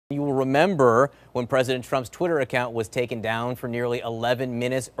You will remember when President Trump's Twitter account was taken down for nearly 11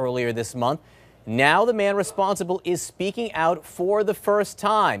 minutes earlier this month. Now the man responsible is speaking out for the first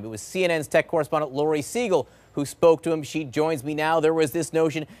time. It was CNN's tech correspondent Lori Siegel who spoke to him. She joins me now. There was this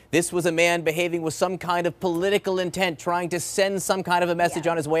notion this was a man behaving with some kind of political intent, trying to send some kind of a message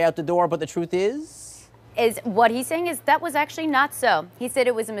on his way out the door. But the truth is what he's saying is that was actually not so. He said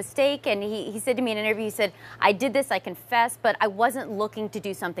it was a mistake, and he said to me in an interview, he said, I did this, I confess, but I wasn't looking to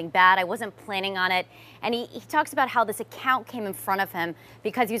do something bad. I wasn't planning on it. And he talks about how this account came in front of him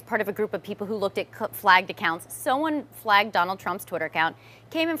because he was part of a group of people who looked at flagged accounts. Someone flagged Donald Trump's Twitter account,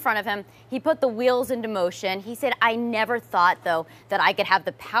 came in front of him. He put the wheels into motion. He said, I never thought, though, that I could have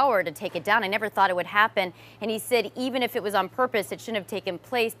the power to take it down. I never thought it would happen. And he said, even if it was on purpose, it shouldn't have taken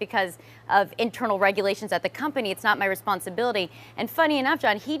place because of internal regulations at the company. It's not my responsibility. And funny enough,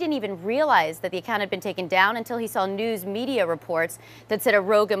 John, he didn't even realize that the account had been taken down until he saw news media reports that said a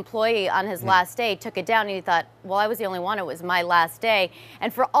rogue employee on his last day took it down. And he thought, well, I was the only one. It was my last day.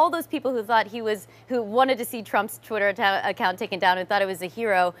 And for all those people who thought who wanted to see Trump's Twitter account taken down and thought it was a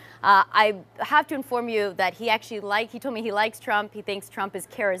hero, I have to inform you that he told me he likes Trump. He thinks Trump is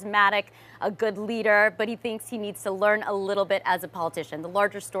charismatic, a good leader, but he thinks he needs to learn a little bit as a politician. The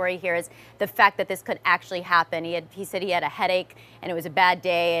larger story here is the fact that this could actually happen. He said he had a headache and it was a bad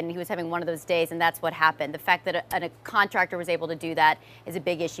day and he was having one of those days, and that's what happened. The fact that a contractor was able to do that is a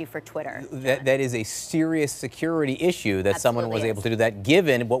big issue for Twitter. That is a serious security issue that someone was able to do that,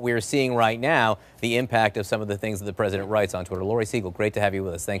 given what we are seeing right now, the impact of some of the things that the president writes on Twitter. Lori Siegel, great to have you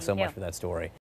with us. Thanks so much for that story.